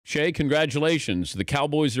Shea, congratulations. The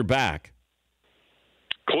Cowboys are back.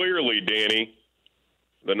 Clearly, Danny,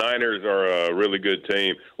 the Niners are a really good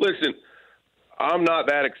team. Listen, I'm not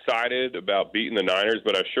that excited about beating the Niners,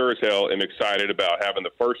 but I sure as hell am excited about having the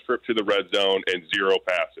first trip to the red zone and 0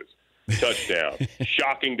 passes. Touchdown.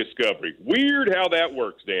 Shocking discovery. Weird how that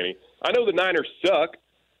works, Danny. I know the Niners suck,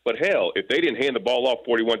 but hell, if they didn't hand the ball off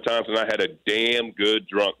 41 times and I had a damn good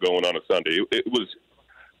drunk going on a Sunday, it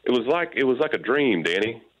was like a dream,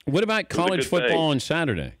 Danny. What about college football on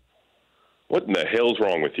Saturday? What in the hell's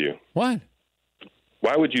wrong with you? What?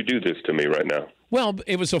 Why would you do this to me right now? Well,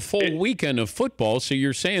 it was a full weekend of football, so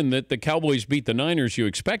you're saying that the Cowboys beat the Niners. You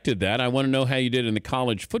expected that. I want to know how you did in the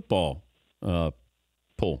college football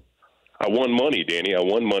pool. I won money, Danny. I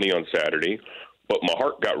won money on Saturday, but my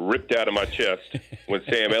heart got ripped out of my chest when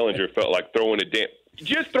Sam Ehlinger felt like throwing a damn.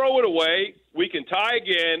 Just throw it away. We can tie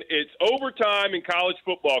again. It's overtime in college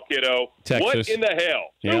football, kiddo. Texas. What in the hell?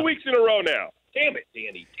 2 weeks in a row now. Damn it,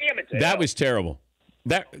 Danny. Damn it. That was terrible.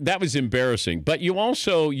 That was embarrassing. But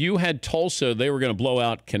you had Tulsa. They were going to blow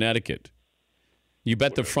out Connecticut. You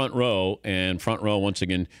bet the front row, and front row once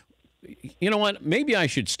again. You know what? Maybe I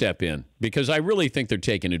should step in because I really think they're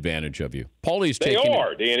taking advantage of you. Paulie's taking. They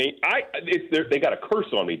are, Danny. They got a curse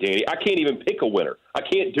on me, Danny. I can't even pick a winner. I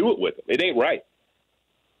can't do it with them. It ain't right.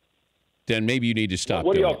 Then maybe you need to stop.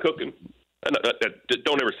 What are y'all cooking?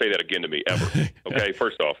 Don't ever say that again to me, ever. Okay,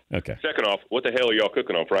 first off. Okay. Second off, what the hell are y'all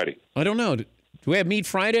cooking on Friday? I don't know. Do we have Meat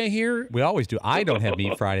Friday here? We always do. I don't have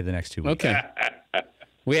Meat Friday the next 2 weeks. Okay.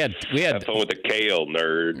 We had. Have fun with the kale,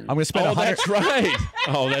 nerd. I'm going to spend. That's right.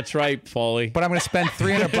 Oh, that's right, Paulie. But I'm going to spend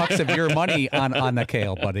 $300 of your money on the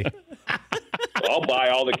kale, buddy. I'll buy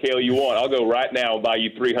all the kale you want. I'll go right now and buy you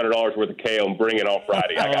 $300 worth of kale and bring it on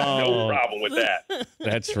Friday. I got no problem with that.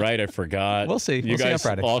 That's right. I forgot. We'll see. You see on guys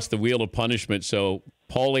Friday. lost the wheel of punishment, so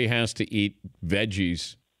Paulie has to eat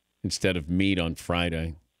veggies instead of meat on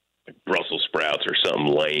Friday. Like Brussels sprouts or something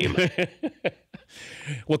lame.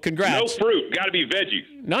 Well, congrats. No fruit. Got to be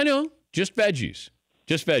veggies. No. Just veggies.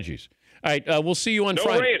 Just veggies. All right. We'll see you on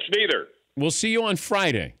Friday. No ranch, neither. We'll see you on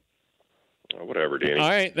Friday. Oh, whatever, Danny. All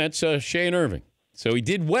right. That's Shea and Irving. So he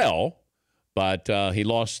did well, but he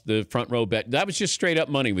lost the front row bet. That was just straight up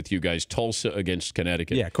money with you guys. Tulsa against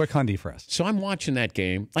Connecticut. Yeah, quick hundy for us. So I'm watching that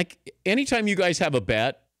game. Like, anytime you guys have a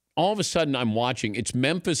bet, all of a sudden I'm watching. It's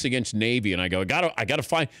Memphis against Navy, and I go, I gotta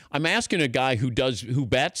find. I'm asking a guy who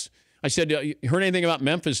bets. I said, you heard anything about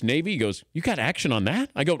Memphis Navy? He goes, you got action on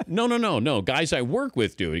that? I go, no. Guys I work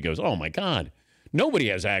with do. He goes, oh my God, nobody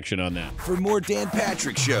has action on that. For more Dan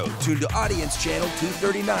Patrick Show, tune to Audience Channel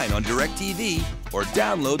 239 on DirecTV or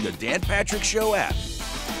download the Dan Patrick Show app.